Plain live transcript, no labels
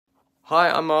Hi,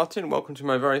 I'm Martin. Welcome to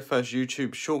my very first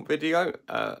YouTube short video.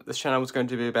 This channel is going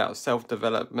to be about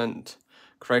self-development,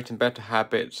 creating better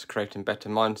habits, creating better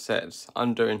mindsets,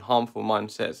 undoing harmful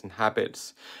mindsets and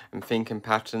habits and thinking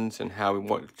patterns, and how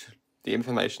what the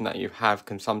information that you have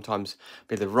can sometimes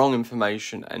be the wrong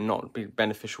information and not be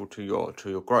beneficial to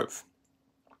your growth.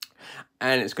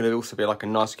 And it's going to also be like a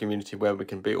nice community where we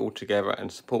can be all together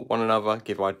and support one another,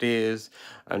 give ideas,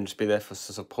 and just be there for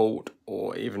support,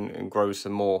 or even grow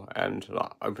some more and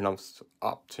like open us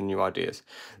up to new ideas.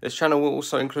 This channel will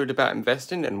also include about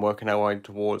investing and working our way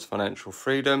towards financial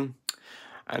freedom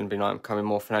and becoming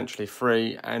more financially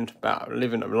free, and about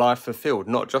living a life fulfilled,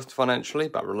 not just financially,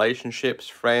 but relationships,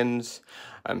 friends,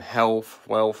 health,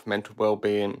 wealth, mental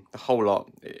well-being, the whole lot.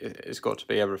 It's got to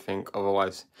be everything,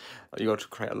 otherwise you got to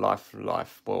create a life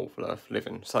well worth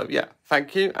living. So yeah,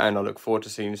 thank you, and I look forward to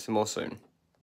seeing you some more soon.